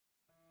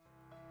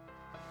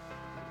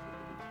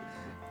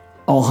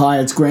Oh, hi,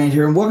 it's Grant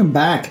here, and welcome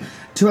back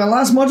to our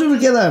last module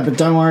together. But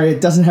don't worry,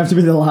 it doesn't have to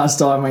be the last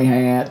time we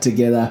hang out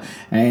together.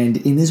 And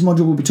in this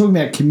module, we'll be talking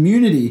about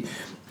community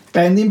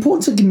and the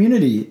importance of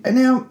community. And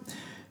now,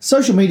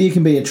 social media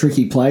can be a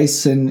tricky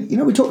place. And, you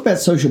know, we talk about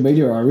social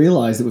media. I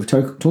realise that we've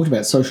talked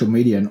about social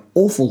media an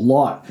awful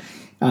lot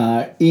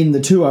in the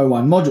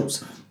 201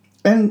 modules.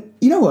 And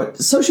you know what?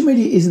 Social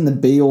media isn't the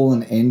be-all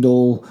and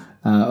end-all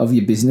of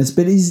your business,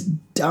 but is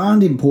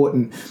darned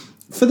important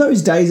for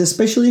those days,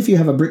 especially if you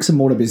have a bricks and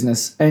mortar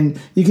business, and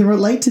you can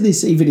relate to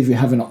this even if you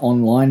have an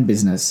online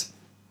business.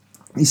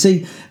 You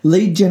see,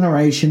 lead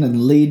generation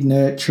and lead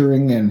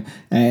nurturing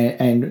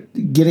and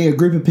getting a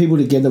group of people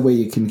together where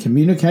you can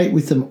communicate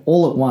with them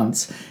all at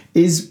once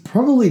is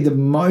probably the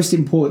most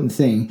important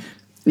thing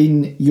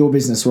in your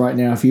business right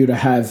now if you were to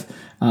have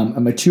a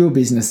mature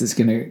business that's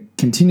going to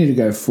continue to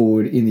go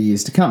forward in the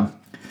years to come.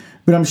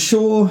 But I'm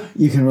sure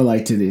you can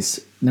relate to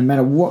this, no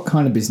matter what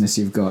kind of business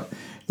you've got.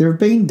 There have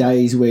been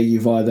days where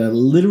you've either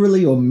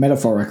literally or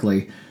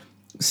metaphorically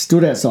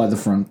stood outside the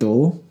front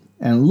door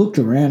and looked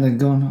around and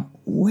gone,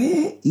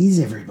 where is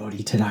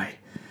everybody today?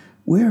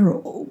 Where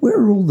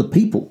are all the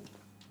people?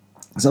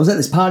 So I was at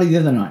this party the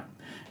other night,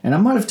 and I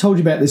might have told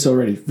you about this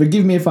already.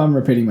 Forgive me if I'm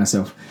repeating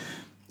myself.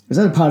 I was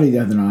at a party the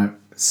other night,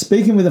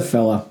 speaking with a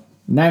fella,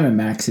 name him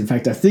Max. In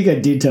fact, I think I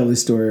did tell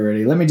this story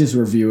already. Let me just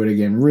review it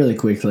again really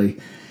quickly.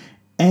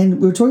 And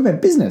we were talking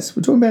about business.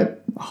 We're talking about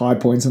high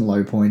points and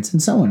low points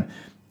and so on.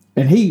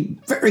 And he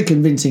very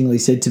convincingly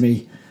said to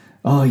me,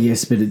 oh,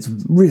 yes, but it's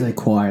really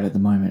quiet at the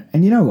moment.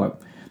 And you know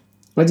what?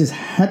 I just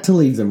had to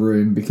leave the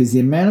room because the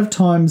amount of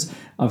times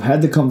I've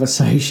had the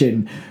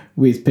conversation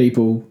with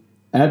people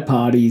at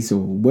parties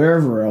or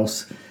wherever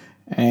else,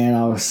 and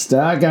I'll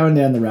start going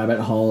down the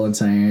rabbit hole and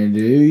saying, do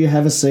you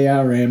have a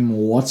CRM?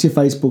 What's your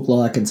Facebook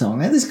like? And so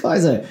on. Now, this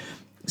guy's a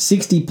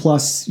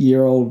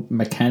 60-plus-year-old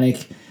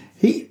mechanic.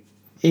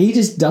 He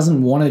just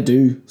doesn't want to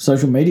do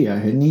social media,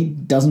 and he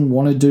doesn't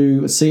want to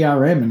do a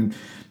CRM, and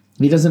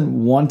he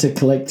doesn't want to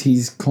collect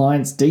his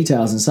clients'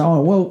 details and so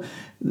on. Well,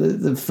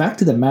 the fact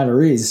of the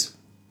matter is,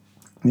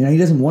 you know, he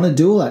doesn't want to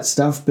do all that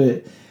stuff,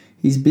 but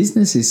his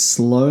business is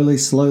slowly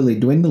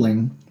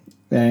dwindling.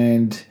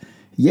 And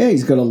yeah,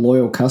 he's got a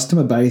loyal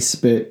customer base,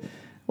 but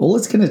all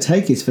it's going to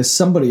take is for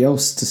somebody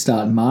else to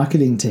start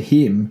marketing to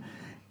him.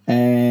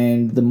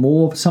 And the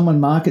more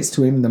someone markets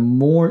to him, the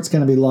more it's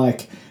going to be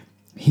like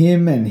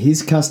him and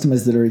his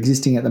customers that are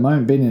existing at the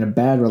moment being in a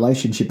bad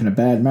relationship and a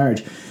bad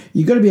marriage.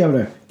 You've got to be able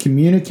to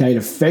communicate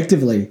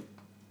effectively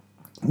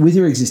with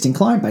your existing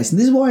client base. And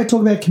this is why I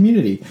talk about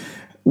community.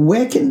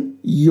 Where can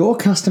your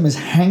customers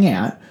hang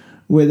out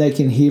where they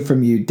can hear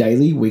from you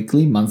daily,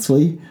 weekly,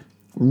 monthly,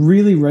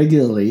 really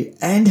regularly,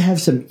 and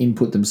have some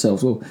input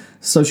themselves? Well,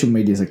 social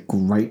media is a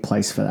great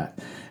place for that.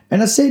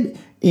 And I said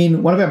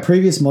in one of our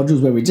previous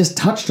modules where we just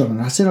touched on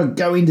it, I said I'd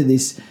go into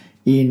this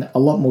in a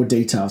lot more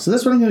detail. So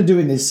that's what I'm going to do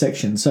in this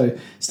section. So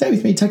stay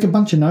with me, take a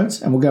bunch of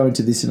notes, and we'll go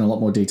into this in a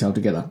lot more detail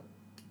together.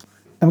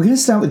 And we're going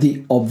to start with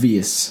the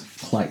obvious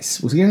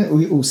place.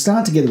 We'll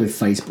start together with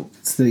Facebook.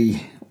 It's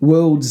the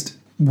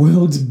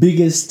world's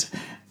biggest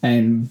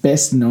and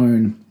best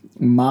known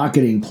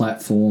marketing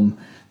platform.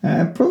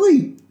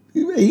 Probably,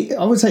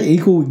 I would say,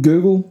 equal with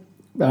Google.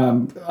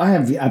 I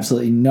have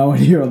absolutely no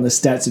idea on the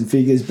stats and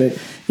figures, but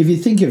if you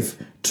think of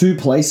two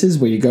places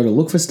where you go to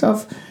look for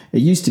stuff, it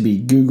used to be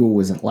Google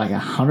was like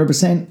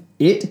 100%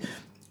 it.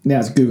 Now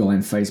it's Google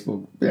and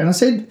Facebook. And I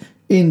said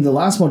in the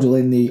last module,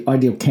 in the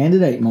ideal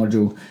candidate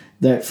module,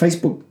 that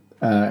Facebook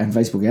and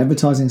Facebook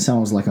advertising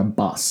sounds like a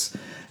bus.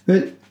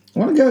 But I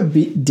want to go a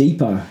bit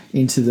deeper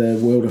into the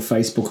world of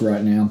Facebook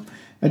right now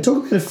and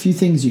talk about a few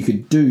things you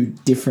could do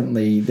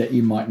differently that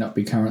you might not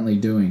be currently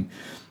doing.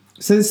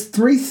 So there's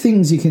 3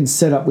 things you can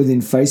set up within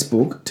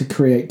Facebook to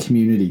create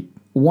community.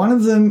 One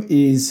of them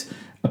is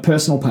a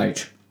personal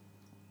page.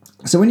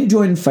 So when you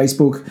join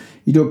Facebook,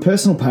 you do a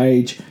personal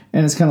page,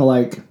 and it's kind of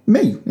like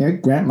me, you know,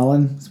 Grant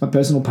Mullen. It's my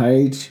personal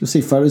page. You'll see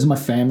photos of my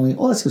family,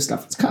 all that sort of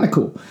stuff. It's kind of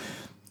cool.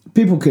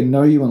 People can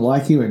know you and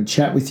like you and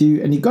chat with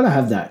you, and you've got to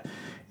have that.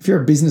 If you're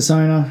a business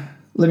owner,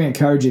 let me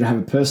encourage you to have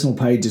a personal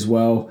page as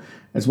well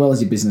as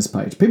your business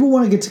page. People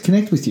want to get to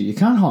connect with you. You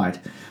can't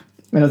hide.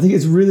 And I think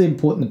it's really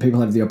important that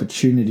people have the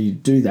opportunity to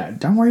do that.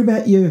 Don't worry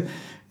about your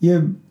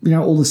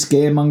all the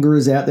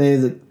scaremongers out there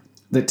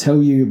that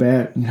tell you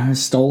about, you know,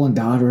 stolen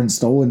data and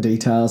stolen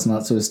details and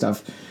that sort of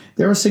stuff.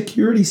 There are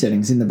security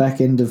settings in the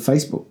back end of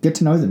Facebook. Get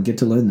to know them, get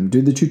to learn them,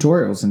 do the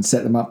tutorials and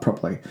set them up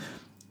properly.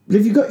 But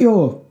if you've got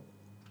your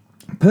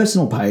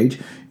personal page,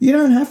 you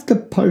don't have to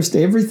post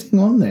everything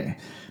on there.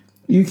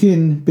 You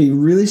can be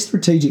really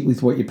strategic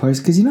with what you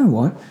post, because you know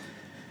what?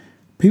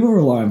 People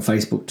rely on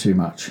Facebook too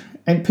much.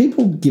 And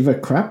people give a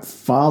crap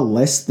far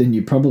less than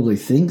you probably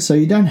think. So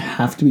you don't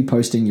have to be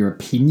posting your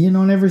opinion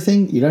on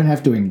everything. You don't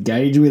have to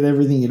engage with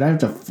everything. You don't have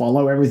to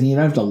follow everything. You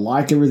don't have to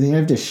like everything. You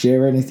don't have to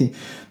share anything.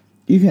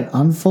 You can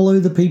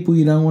unfollow the people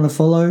you don't want to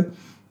follow,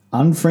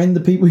 unfriend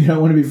the people you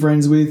don't want to be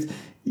friends with.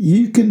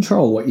 You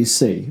control what you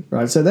see,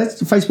 right? So that's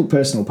the Facebook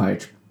personal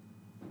page.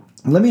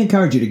 And let me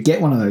encourage you to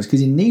get one of those,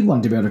 because you need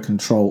one to be able to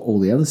control all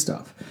the other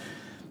stuff.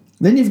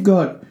 Then you've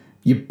got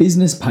your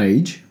business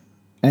page,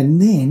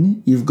 and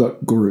then you've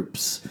got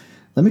groups.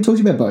 Let me talk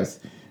to you about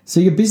both. So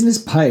your business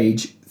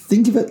page,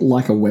 think of it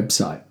like a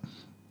website.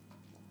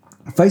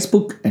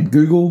 Facebook and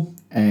Google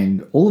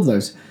and all of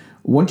those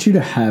want you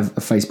to have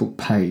a Facebook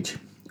page.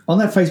 On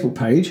that Facebook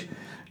page,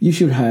 you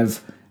should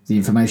have the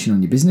information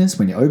on your business,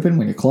 when you're open,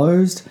 when you're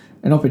closed,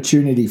 an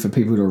opportunity for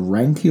people to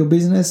rank your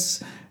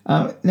business.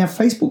 Now,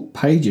 Facebook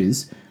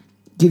pages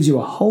gives you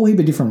a whole heap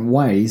of different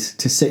ways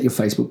to set your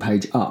Facebook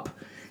page up.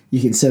 You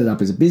can set it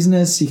up as a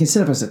business. You can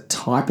set it up as a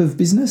type of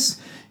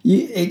business.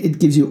 It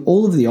gives you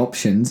all of the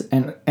options,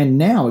 and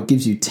now it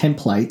gives you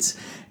templates.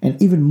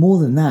 And even more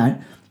than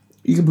that,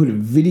 you can put a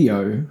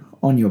video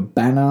on your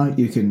banner.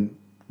 You can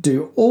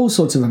do all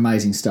sorts of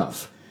amazing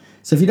stuff.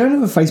 So if you don't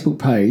have a Facebook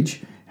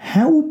page,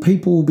 how will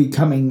people be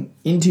coming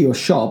into your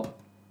shop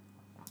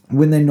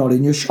when they're not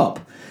in your shop?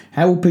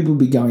 How will people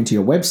be going to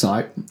your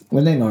website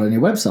when they're not on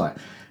your website?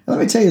 And let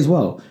me tell you as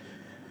well,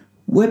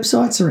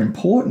 websites are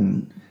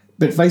important,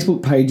 but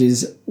Facebook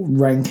pages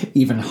rank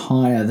even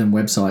higher than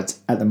websites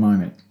at the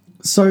moment.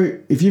 So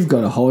if you've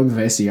got a whole heap of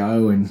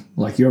SEO and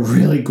like you're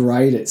really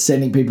great at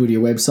sending people to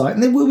your website,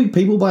 and there will be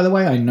people, by the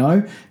way, I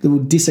know, that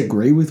will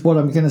disagree with what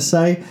I'm going to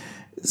say.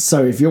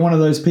 So if you're one of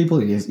those people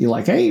and you're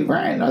like, hey,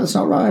 Ryan, no, that's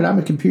not right. I'm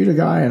a computer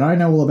guy and I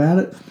know all about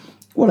it.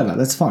 Whatever,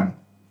 that's fine.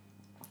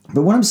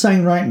 But what I'm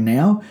saying right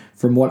now,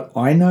 from what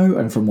I know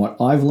and from what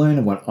I've learned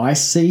and what I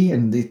see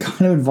and the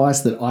kind of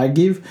advice that I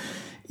give,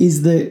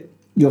 is that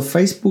your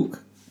Facebook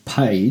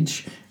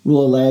page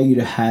will allow you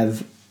to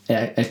have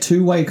a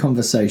two-way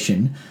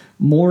conversation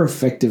more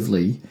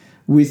effectively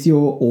with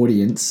your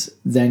audience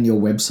than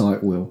your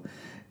website will.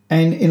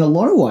 And in a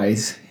lot of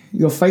ways,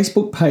 your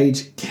Facebook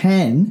page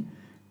can,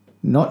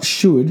 not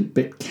should,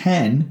 but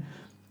can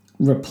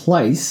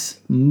replace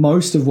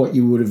most of what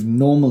you would have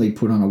normally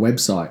put on a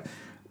website.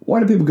 Why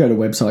do people go to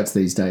websites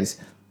these days?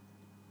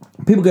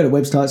 People go to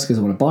websites because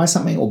they want to buy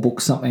something or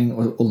book something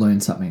or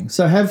learn something.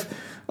 So have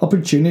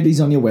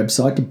opportunities on your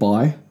website to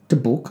buy, to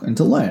book, and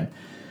to learn.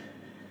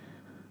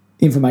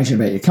 Information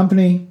about your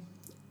company,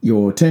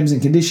 your terms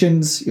and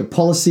conditions, your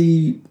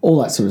policy,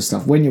 all that sort of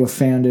stuff. When you were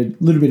founded,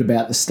 a little bit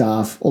about the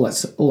staff, all that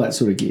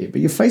sort of gear.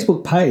 But your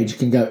Facebook page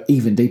can go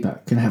even deeper,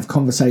 can have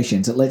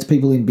conversations. It lets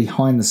people in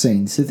behind the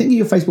scenes. So think of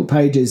your Facebook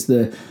page as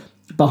the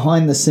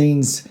behind the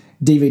scenes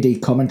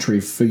DVD commentary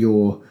for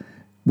your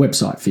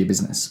website, for your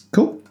business.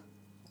 Cool?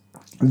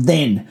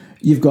 Then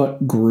you've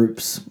got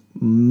groups.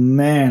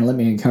 Man, let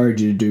me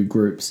encourage you to do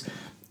groups.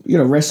 You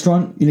got a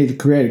restaurant, you need to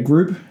create a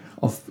group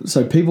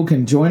so people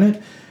can join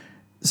it.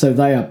 So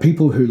they are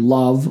people who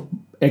love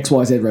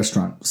XYZ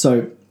restaurant.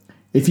 So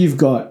if you've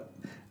got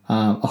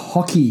a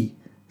hockey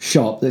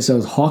shop that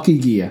sells hockey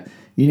gear,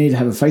 you need to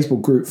have a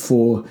Facebook group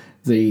for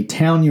the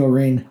town you're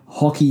in,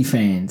 hockey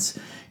fans.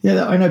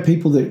 Yeah, I know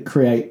people that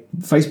create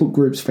Facebook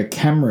groups for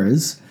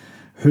cameras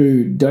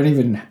who don't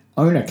even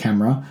own a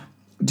camera,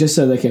 just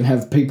so they can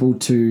have people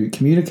to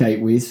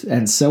communicate with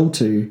and sell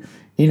to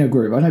in a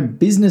group. I know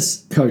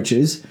business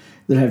coaches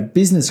that have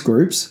business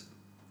groups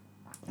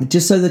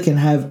just so they can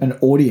have an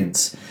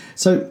audience.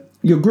 So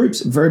your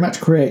groups very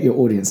much create your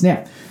audience.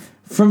 Now,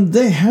 from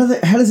there, how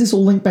does this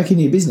all link back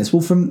into your business?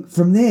 Well,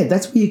 from there,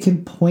 that's where you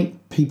can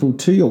point people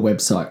to your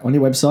website. On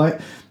your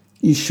website,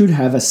 you should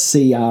have a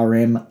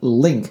CRM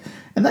link.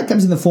 And that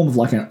comes in the form of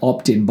like an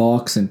opt-in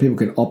box, and people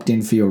can opt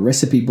in for your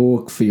recipe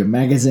book, for your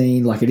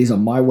magazine, like it is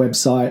on my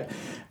website,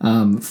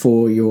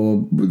 for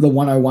the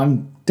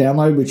 101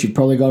 download, which you've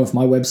probably got off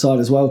my website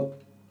as well.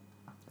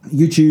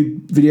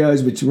 YouTube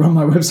videos, which are on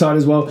my website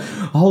as well, a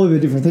whole lot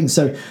of different things.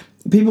 So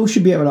people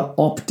should be able to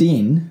opt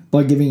in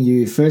by giving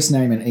you first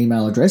name and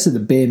email address at the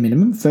bare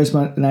minimum, first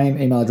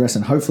name, email address,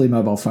 and hopefully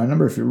mobile phone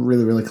number if you're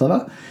really, really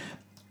clever.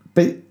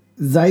 But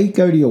they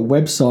go to your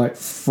website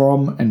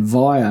from and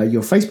via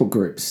your Facebook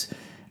groups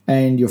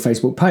and your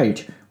Facebook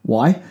page.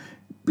 Why?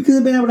 Because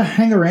they've been able to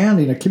hang around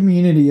in a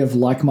community of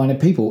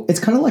like-minded people. It's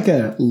kind of like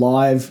a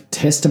live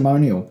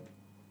testimonial.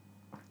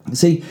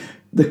 See,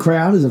 the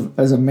crowd,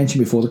 as I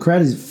mentioned before, the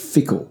crowd is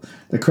fickle.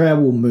 The crowd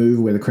will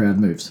move where the crowd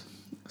moves.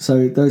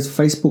 So those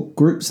Facebook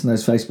groups and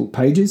those Facebook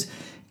pages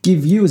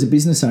give you as a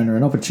business owner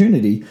an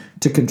opportunity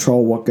to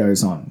control what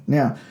goes on.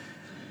 Now,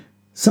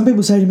 some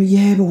people say to me,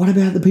 yeah, but what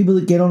about the people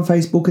that get on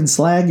Facebook and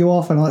slag you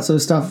off and all that sort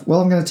of stuff?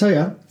 Well, I'm going to tell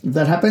you, if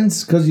that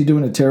happens, because you're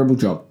doing a terrible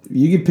job.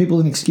 You give people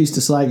an excuse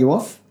to slag you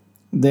off,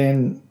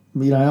 then,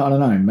 I don't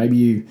know, maybe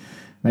you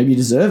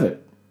deserve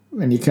it.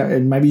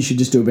 And maybe you should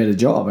just do a better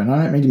job. And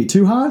I don't mean to be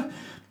too hard,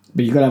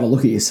 but you've got to have a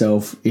look at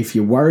yourself. If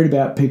you're worried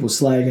about people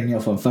slagging you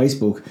off on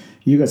Facebook,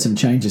 you've got some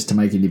changes to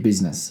make in your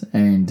business.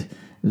 And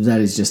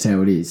that is just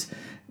how it is.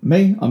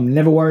 Me, I'm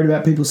never worried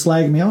about people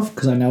slagging me off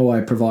because I know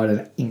I provide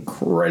an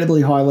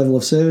incredibly high level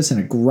of service and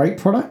a great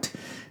product.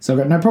 So I've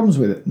got no problems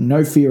with it.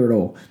 No fear at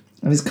all.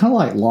 And it's kind of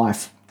like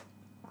life.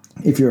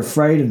 If you're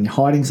afraid and you're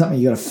hiding something,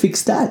 you got to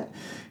fix that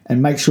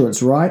and make sure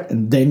it's right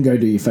and then go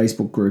do your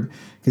Facebook group.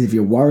 Because if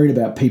you're worried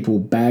about people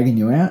bagging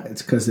you out,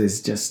 it's because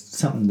there's just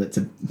something that's,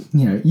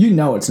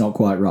 it's not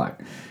quite right.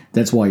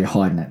 That's why you're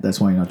hiding it. That's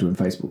why you're not doing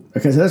Facebook.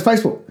 Okay, so that's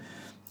Facebook.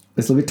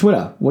 Let's look at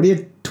Twitter. What do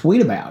you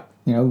tweet about?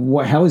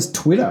 How is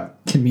Twitter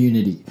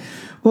community?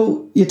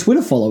 Well, your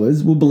Twitter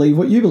followers will believe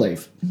what you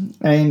believe,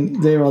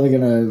 and they're either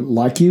going to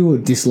like you or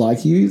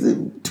dislike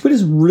you.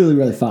 Twitter's really,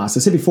 really fast. I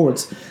said before,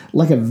 it's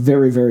like a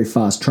very, very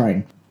fast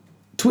train.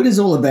 Twitter's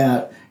all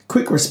about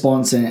quick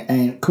response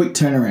and quick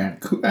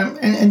turnaround.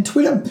 And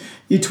Twitter,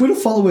 your Twitter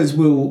followers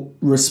will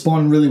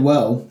respond really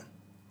well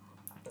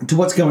to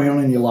what's going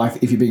on in your life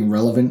if you're being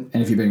relevant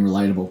and if you're being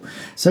relatable.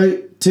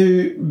 So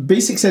to be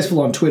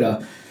successful on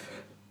Twitter,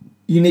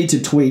 you need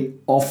to tweet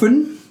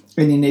often,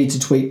 and you need to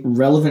tweet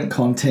relevant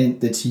content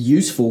that's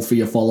useful for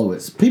your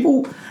followers.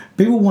 People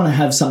want to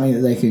have something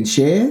that they can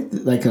share,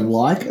 that they can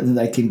like, and that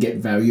they can get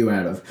value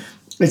out of.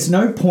 It's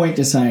no point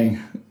to saying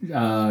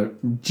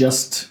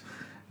just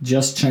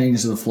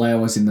change the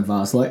flowers in the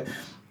vase.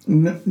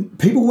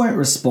 People won't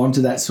respond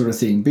to that sort of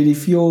thing. But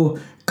if your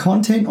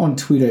content on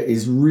Twitter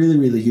is really,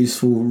 really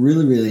useful,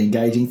 really, really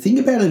engaging, think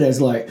about it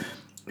as like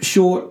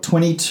short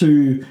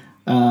 22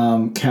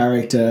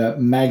 character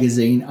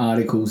magazine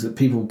articles that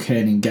people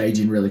can engage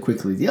in really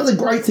quickly. The other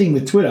great thing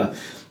with Twitter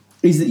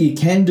is that you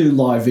can do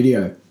live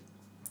video.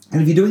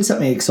 And if you're doing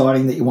something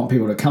exciting that you want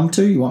people to come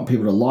to, you want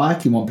people to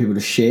like, you want people to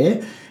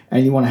share,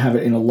 and you want to have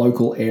it in a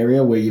local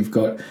area where you've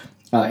got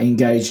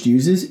engaged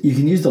users, you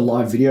can use the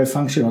live video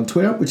function on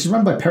Twitter, which is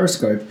run by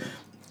Periscope,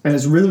 and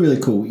it's really, really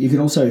cool. You can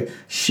also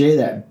share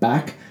that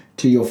back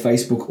to your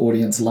Facebook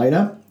audience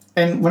later.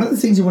 And one of the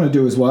things you want to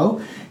do as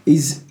well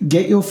is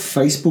get your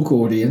Facebook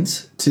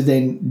audience to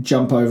then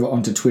jump over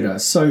onto Twitter.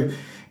 So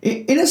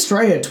in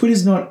Australia,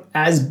 Twitter's not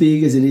as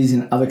big as it is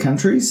in other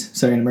countries.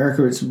 So in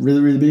America, it's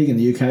really, really big. In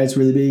the UK, it's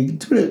really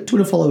big.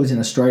 Twitter followers in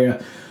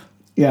Australia,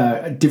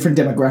 a different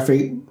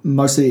demographic,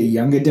 mostly a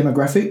younger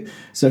demographic.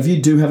 So if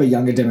you do have a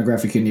younger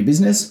demographic in your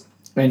business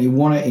and you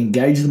want to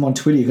engage them on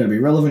Twitter, you've got to be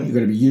relevant, you've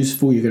got to be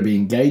useful, you've got to be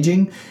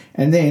engaging,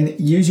 and then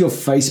use your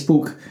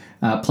Facebook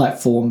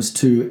platforms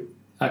to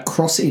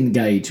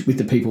cross-engage with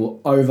the people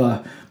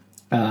over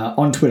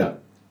on Twitter.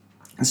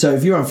 So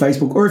if you're on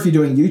Facebook or if you're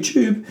doing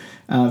YouTube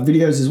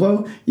videos as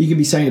well, you can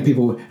be saying to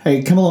people,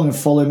 "Hey, come along and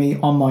follow me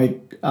on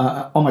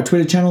my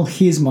Twitter channel.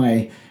 Here's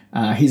my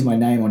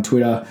name on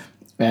Twitter,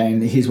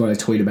 and here's what I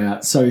tweet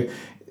about." So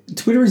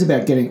Twitter is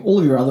about getting all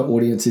of your other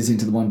audiences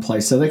into the one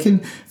place so they can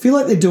feel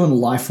like they're doing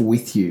life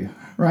with you,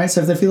 right?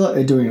 So if they feel like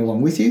they're doing it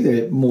along with you,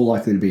 they're more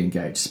likely to be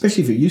engaged,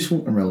 especially if you're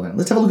useful and relevant.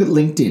 Let's have a look at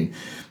LinkedIn.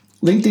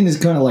 LinkedIn is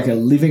kind of like a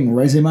living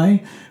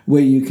resume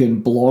where you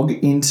can blog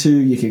into,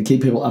 you can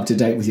keep people up to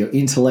date with your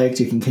intellect,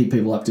 you can keep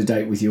people up to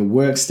date with your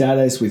work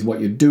status, with what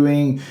you're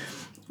doing,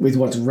 with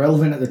what's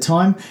relevant at the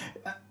time.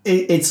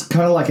 It's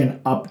kind of like an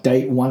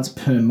update once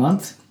per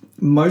month.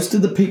 Most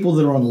of the people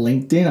that are on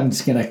LinkedIn, I'm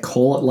just going to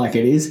call it like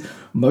it is,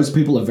 most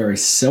people are very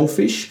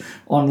selfish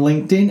on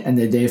LinkedIn and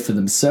they're there for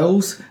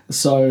themselves.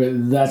 So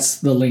that's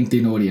the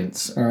LinkedIn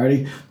audience,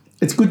 alrighty?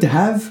 It's good to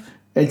have.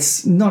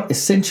 It's not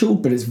essential,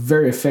 but it's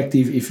very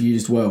effective if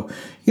used well.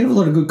 You can have a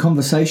lot of good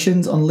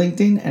conversations on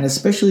LinkedIn, and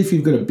especially if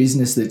you've got a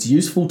business that's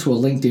useful to a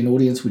LinkedIn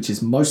audience, which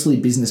is mostly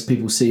business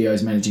people,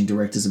 CEOs, managing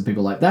directors, and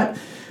people like that.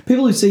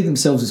 People who see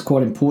themselves as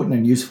quite important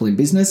and useful in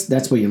business,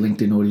 that's where your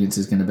LinkedIn audience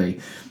is going to be.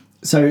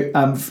 So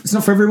it's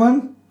not for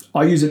everyone.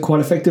 I use it quite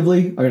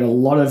effectively. I get a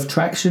lot of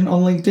traction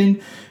on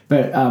LinkedIn,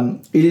 but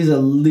it is a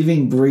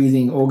living,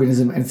 breathing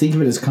organism, and think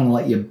of it as kind of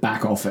like your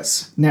back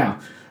office. Now,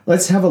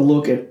 let's have a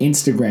look at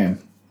Instagram.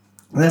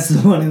 That's the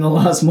one in the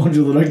last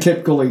module that I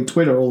kept calling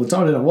Twitter all the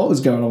time. I don't know what was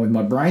going on with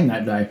my brain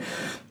that day.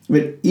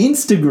 But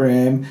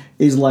Instagram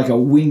is like a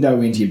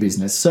window into your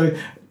business. So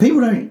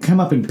people don't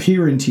come up and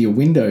peer into your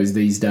windows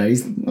these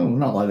days. Well,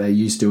 not like they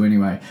used to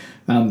anyway.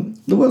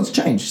 The world's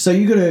changed. So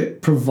you've got to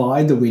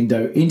provide the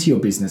window into your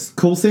business.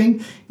 Cool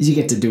thing is you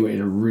get to do it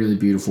in a really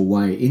beautiful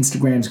way.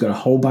 Instagram's got a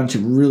whole bunch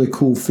of really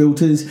cool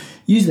filters.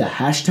 Use the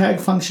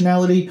hashtag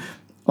functionality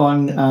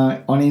on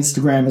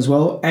Instagram as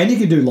well, and you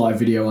can do live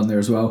video on there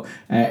as well,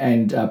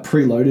 and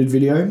preloaded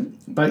video.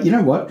 But you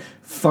know what?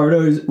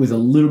 Photos with a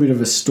little bit of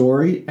a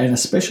story, and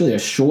especially a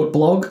short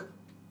blog,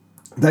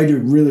 they do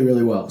really,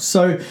 really well.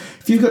 So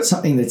if you've got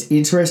something that's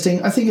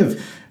interesting, I think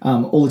of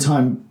all the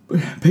time,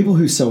 people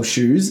who sell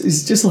shoes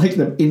is just like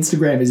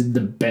Instagram is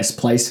the best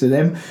place for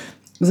them.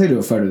 Because they do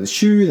a photo of the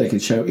shoe, they can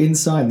show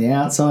inside and the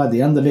outside,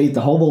 the underneath,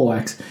 the whole ball of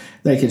wax.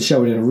 They can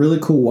show it in a really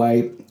cool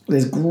way.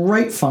 There's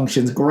great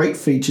functions, great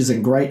features,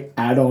 and great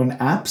add-on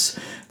apps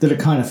that are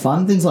kind of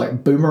fun. Things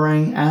like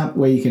Boomerang app,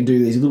 where you can do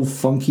these little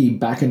funky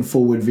back and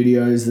forward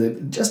videos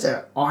that just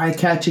are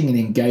eye-catching and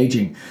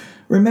engaging.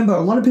 Remember,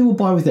 a lot of people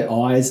buy with their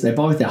eyes, they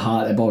buy with their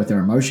heart, they buy with their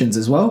emotions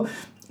as well.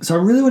 So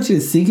I really want you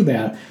to think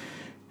about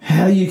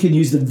how you can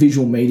use the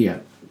visual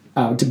media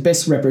to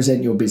best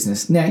represent your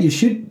business. Now, you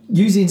should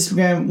use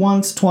Instagram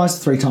once,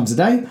 twice, 3 times a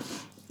day.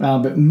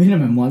 But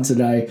minimum once a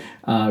day,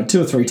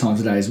 2 or 3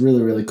 times a day is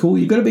really, really cool.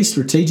 You've got to be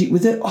strategic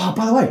with it. Oh,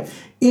 by the way,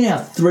 in our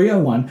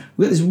 301,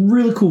 we've got this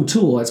really cool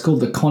tool. It's called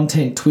the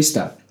Content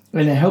Twister.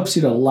 And it helps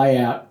you to lay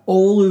out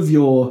all of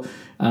your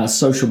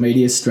social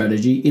media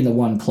strategy in the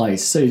one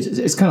place. So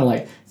it's kind of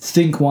like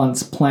think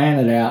once, plan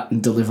it out,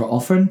 and deliver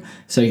often.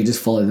 So you can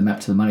just follow the map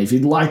to the money. If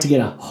you'd like to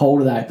get a hold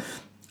of that,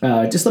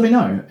 just let me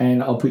know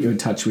and I'll put you in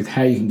touch with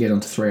how you can get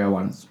onto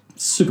 301. It's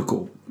super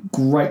cool.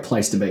 Great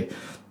place to be.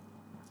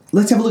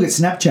 Let's have a look at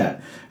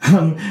Snapchat.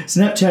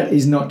 Snapchat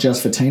is not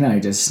just for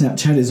teenagers.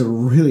 Snapchat is a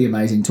really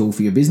amazing tool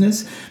for your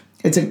business.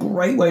 It's a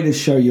great way to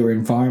show your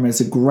environment.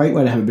 It's a great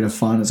way to have a bit of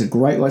fun. It's a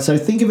great way. So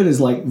think of it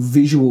as like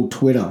visual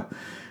Twitter.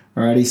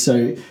 Alrighty,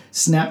 so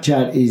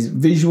Snapchat is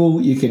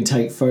visual. You can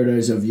take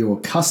photos of your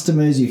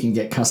customers. You can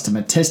get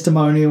customer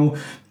testimonial.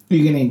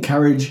 You can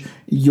encourage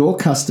your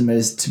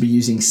customers to be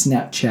using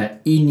Snapchat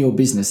in your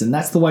business, and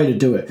that's the way to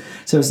do it.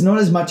 So it's not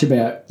as much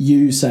about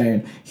you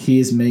saying,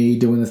 here's me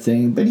doing the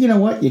thing, but you know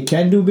what? You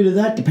can do a bit of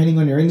that depending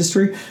on your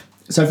industry.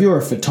 So if you're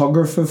a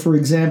photographer, for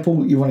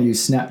example, you want to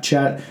use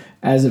Snapchat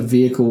as a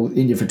vehicle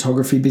in your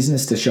photography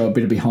business to show a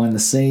bit of behind the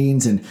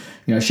scenes and,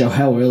 you know, show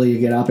how early you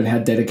get up and how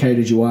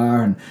dedicated you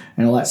are and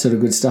all that sort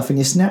of good stuff. And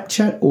your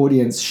Snapchat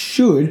audience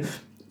should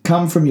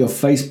come from your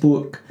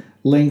Facebook,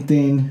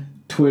 LinkedIn,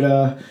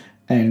 Twitter,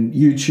 and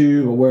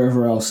YouTube or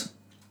wherever else.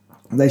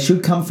 They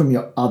should come from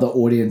your other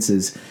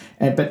audiences.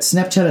 But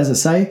Snapchat, as I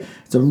say,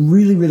 it's a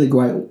really, really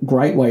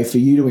great way for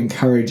you to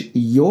encourage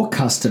your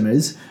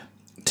customers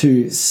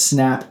to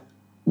snap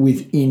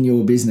within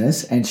your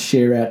business and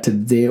share out to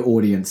their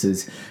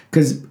audiences.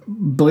 Because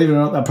believe it or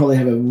not, they'll probably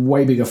have a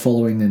way bigger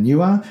following than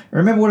you are.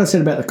 Remember what I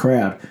said about the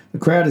crowd. The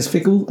crowd is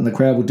fickle and the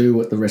crowd will do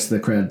what the rest of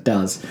the crowd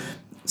does.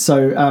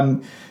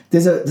 So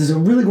there's a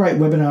really great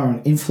webinar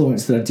on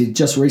influence that I did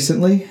just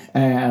recently,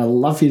 and I'd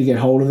love for you to get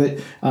hold of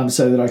it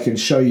so that I can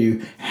show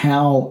you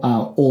how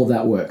all of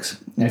that works.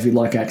 And if you'd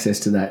like access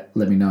to that,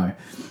 let me know.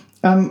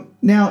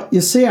 Now,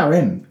 your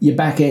CRM, your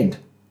back end.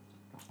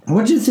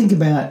 What do you think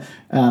about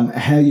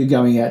how you're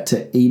going out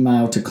to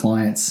email to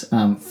clients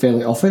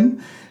fairly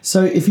often?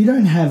 So if you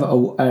don't have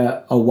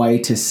a way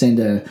to send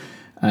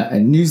a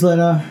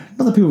newsletter,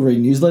 not that people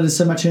read newsletters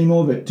so much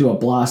anymore, but do a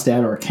blast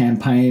out or a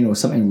campaign or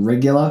something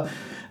regular,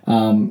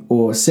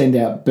 or send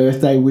out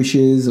birthday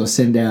wishes or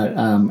send out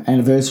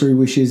anniversary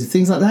wishes,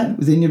 things like that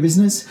within your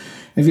business.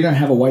 If you don't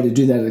have a way to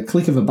do that at a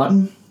click of a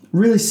button,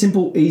 really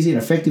simple, easy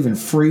and effective and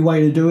free way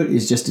to do it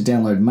is just to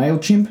download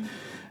MailChimp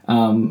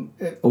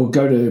or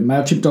go to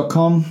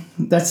MailChimp.com.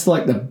 That's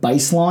like the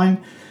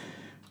baseline.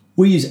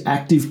 We use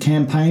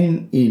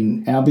ActiveCampaign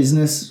in our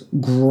business.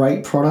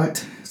 Great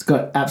product. It's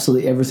got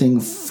absolutely everything,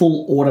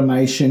 full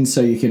automation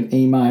so you can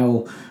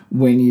email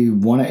when you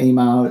want to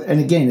email. And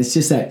again, it's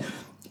just that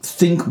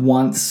think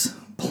once,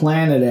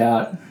 plan it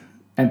out,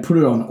 and put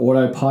it on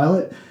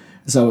autopilot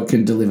so it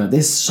can deliver.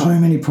 There's so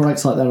many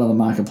products like that on the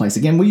marketplace.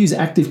 Again, we use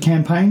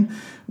ActiveCampaign.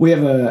 We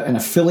have an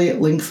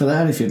affiliate link for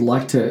that if you'd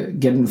like to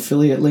get an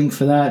affiliate link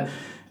for that.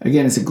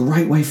 Again, it's a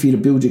great way for you to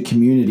build your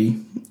community.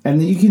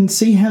 And then you can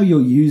see how your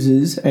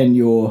users and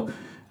your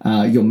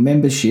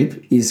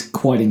membership is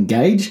quite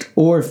engaged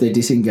or if they're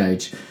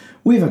disengaged.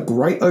 We have a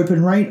great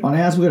open rate on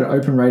ours. We've got an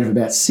open rate of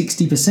about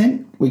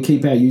 60%. We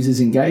keep our users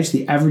engaged.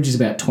 The average is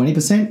about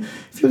 20%.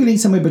 If you're getting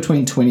somewhere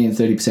between 20 and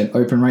 30%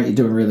 open rate, you're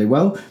doing really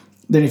well.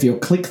 Then if your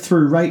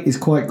click-through rate is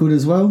quite good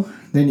as well,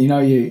 then you know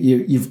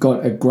you've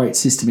got a great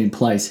system in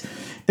place.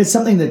 It's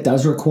something that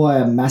does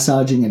require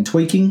massaging and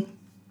tweaking.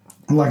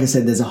 Like I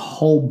said, there's a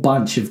whole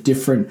bunch of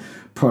different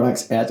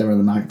products out there on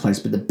the marketplace,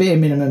 but the bare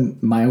minimum,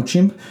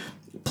 MailChimp.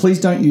 Please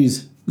don't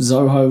use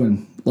Zoho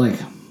and like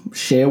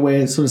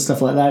shareware sort of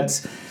stuff like that.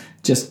 It's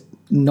just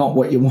not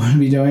what you want to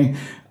be doing.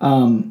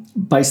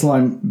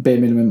 Baseline, bare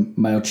minimum,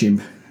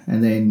 MailChimp.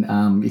 And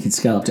then you can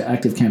scale up to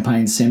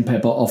ActiveCampaign,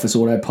 SendPepper, Office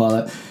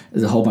Autopilot.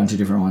 There's a whole bunch of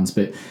different ones.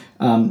 But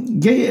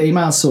get your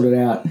emails sorted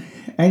out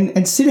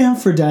and sit down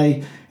for a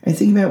day and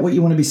think about what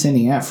you want to be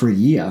sending out for a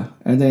year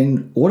and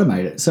then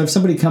automate it. So if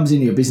somebody comes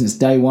into your business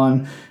day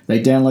one,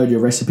 they download your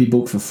recipe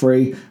book for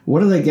free, what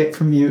do they get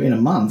from you in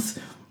a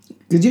month?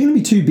 Because you're going to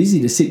be too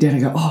busy to sit down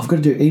and go, I've got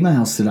to do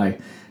emails today.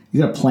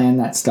 You got to plan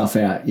that stuff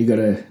out. You got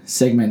to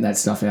segment that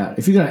stuff out.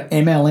 If you've got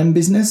an MLM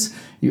business,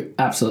 you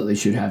absolutely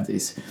should have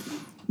this.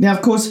 Now,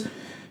 of course,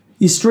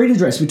 your street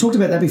address, we talked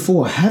about that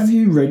before. Have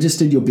you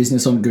registered your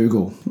business on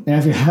Google? Now,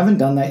 if you haven't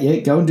done that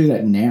yet, go and do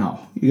that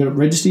now. You got to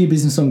register your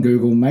business on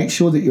Google. Make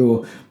sure that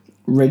you're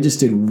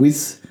registered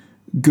with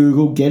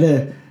Google. Get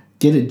a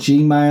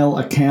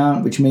Gmail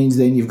account, which means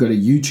then you've got a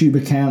YouTube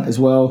account as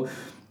well.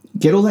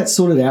 Get all that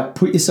sorted out.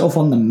 Put yourself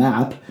on the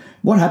map.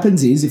 What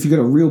happens is if you've got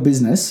a real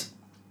business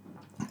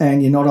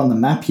and you're not on the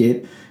map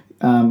yet,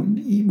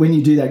 when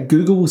you do that,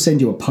 Google will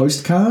send you a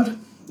postcard.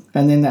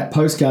 And then that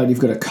postcard, you've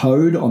got a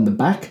code on the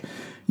back.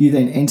 You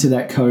then enter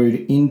that code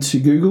into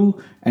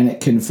Google and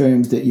it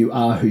confirms that you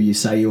are who you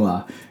say you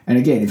are. And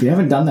again, if you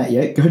haven't done that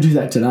yet, go do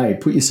that today.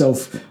 Put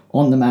yourself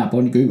on the map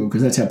on Google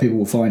because that's how people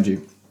will find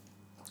you.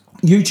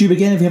 YouTube,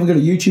 again, if you haven't got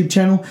a YouTube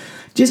channel,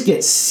 just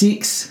get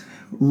 6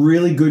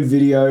 really good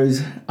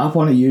videos up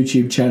on a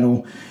YouTube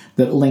channel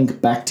that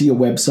link back to your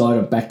website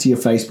or back to your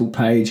Facebook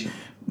page.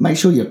 Make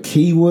sure your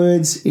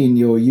keywords in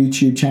your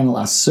YouTube channel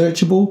are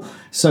searchable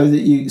so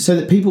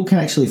that people can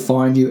actually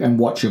find you and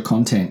watch your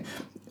content.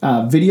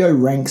 Video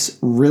ranks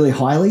really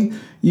highly.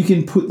 You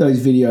can put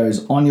those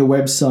videos on your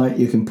website.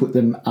 You can put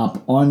them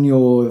up on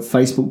your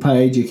Facebook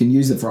page. You can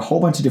use it for a whole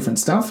bunch of different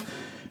stuff.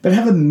 but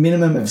have a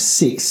minimum of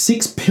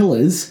six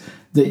pillars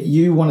that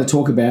you want to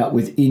talk about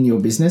within your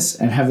business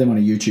and have them on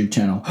a YouTube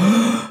channel.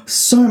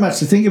 So much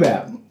to think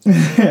about.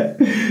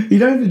 You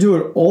don't have to do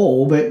it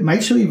all, but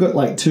make sure you've got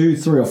like 2,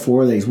 3, or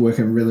 4 of these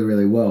working really,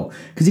 really well.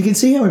 Because you can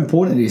see how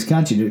important it is,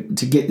 can't you,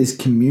 to get this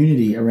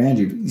community around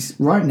you.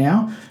 Right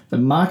now, the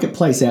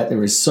marketplace out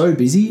there is so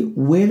busy.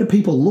 Where do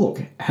people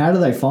look? How do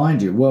they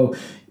find you? Well,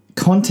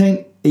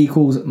 content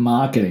equals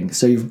marketing.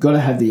 So you've got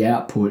to have the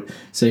output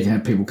so you can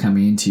have people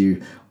coming into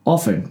you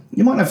often.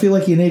 You might not feel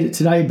like you need it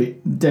today,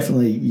 but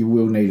definitely you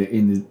will need it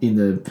in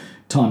the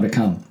time to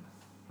come.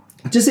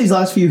 Just these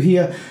last few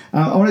here,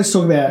 I want to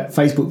talk about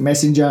Facebook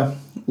Messenger. A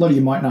lot of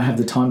you might not have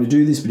the time to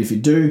do this, but if you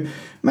do,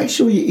 make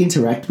sure you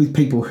interact with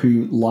people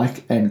who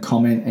like and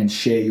comment and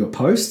share your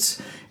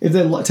posts. If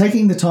they're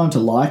taking the time to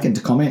like and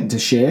to comment and to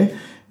share,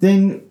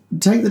 then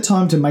take the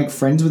time to make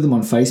friends with them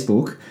on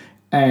Facebook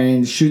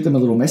and shoot them a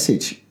little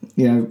message.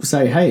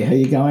 Say, hey, how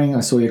you going? I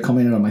saw you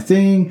commented on my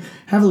thing.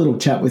 Have a little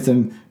chat with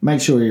them.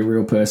 Make sure you're a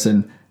real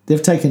person.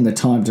 They've taken the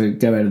time to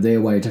go out of their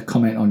way to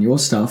comment on your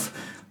stuff.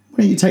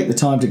 Why don't you take the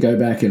time to go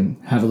back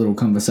and have a little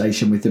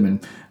conversation with them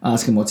and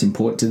ask them what's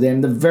important to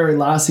them? The very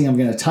last thing I'm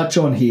going to touch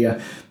on here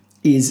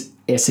is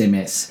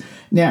SMS.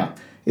 Now,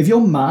 if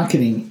your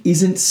marketing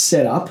isn't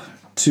set up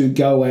to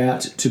go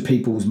out to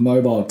people's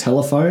mobile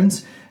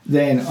telephones,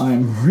 then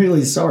I'm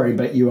really sorry,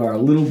 but you are a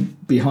little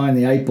behind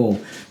the 8 ball.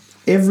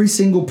 Every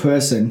single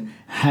person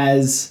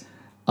has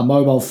a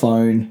mobile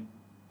phone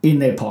in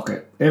their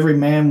pocket. Every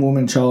man,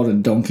 woman, child,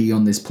 and donkey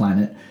on this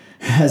planet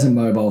has a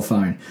mobile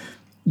phone.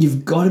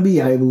 You've got to be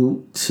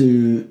able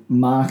to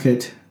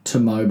market to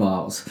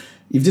mobiles.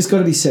 You've just got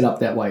to be set up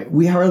that way.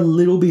 We are a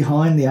little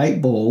behind the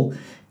 8 ball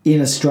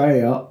in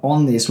Australia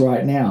on this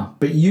right now,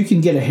 but you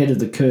can get ahead of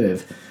the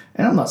curve.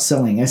 And I'm not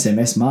selling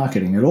SMS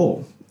marketing at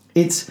all.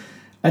 It's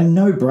a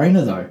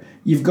no-brainer though.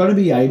 You've got to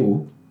be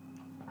able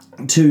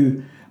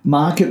to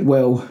market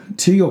well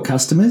to your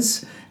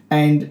customers,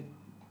 and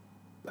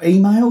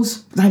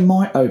emails, they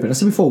might open. I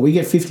said before, we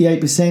get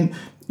 58%.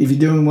 If you're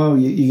doing well,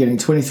 you're getting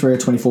 23 or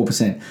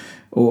 24%.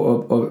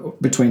 Or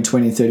between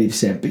 20 and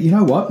 30%. But you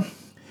know what?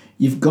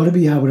 You've got to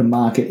be able to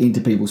market into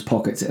people's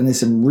pockets. And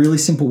there's some really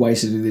simple ways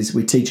to do this.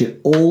 We teach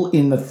it all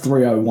in the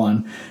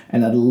 301.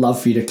 And I'd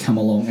love for you to come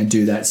along and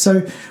do that.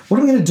 So what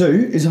I'm going to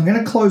do is I'm going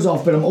to close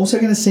off, but I'm also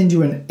going to send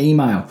you an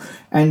email.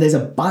 And there's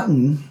a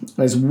button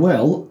as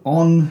well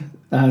on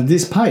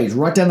this page,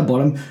 right down the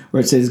bottom, where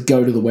it says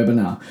go to the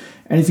webinar.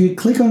 And if you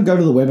click on go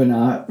to the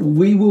webinar,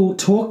 we will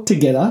talk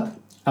together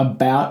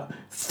about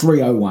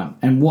 301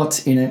 and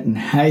what's in it and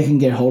how you can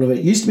get hold of it.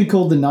 It used to be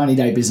called the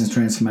 90-Day Business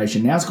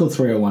Transformation. Now it's called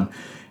 301.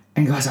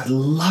 And guys, I'd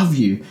love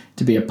you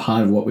to be a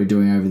part of what we're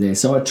doing over there.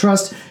 So I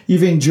trust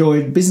you've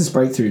enjoyed Business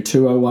Breakthrough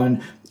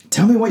 201.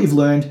 Tell me what you've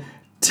learned.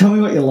 Tell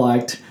me what you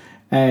liked.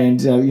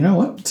 And you know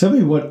what? Tell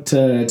me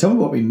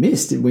what we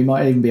missed. We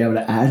might even be able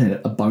to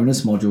add a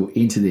bonus module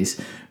into this.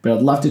 But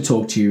I'd love to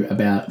talk to you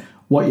about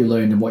what you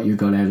learned and what you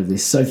got out of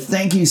this. So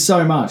thank you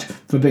so much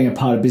for being a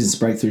part of Business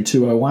Breakthrough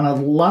 201. I'd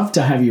love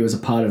to have you as a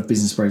part of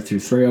Business Breakthrough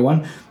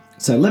 301.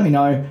 So let me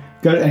know.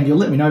 And you'll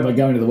let me know by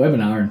going to the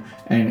webinar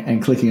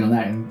and clicking on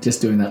that and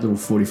just doing that little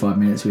 45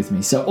 minutes with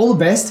me. So all the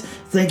best.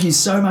 Thank you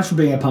so much for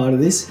being a part of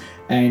this.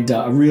 And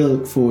I really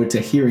look forward to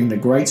hearing the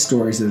great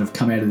stories that have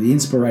come out of the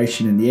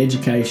inspiration and the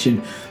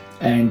education.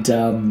 And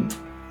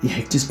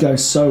it just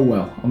goes so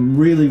well. I'm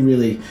really,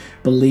 really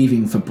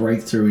believing for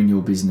breakthrough in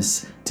your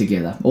business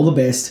together. All the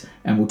best,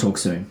 and we'll talk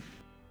soon.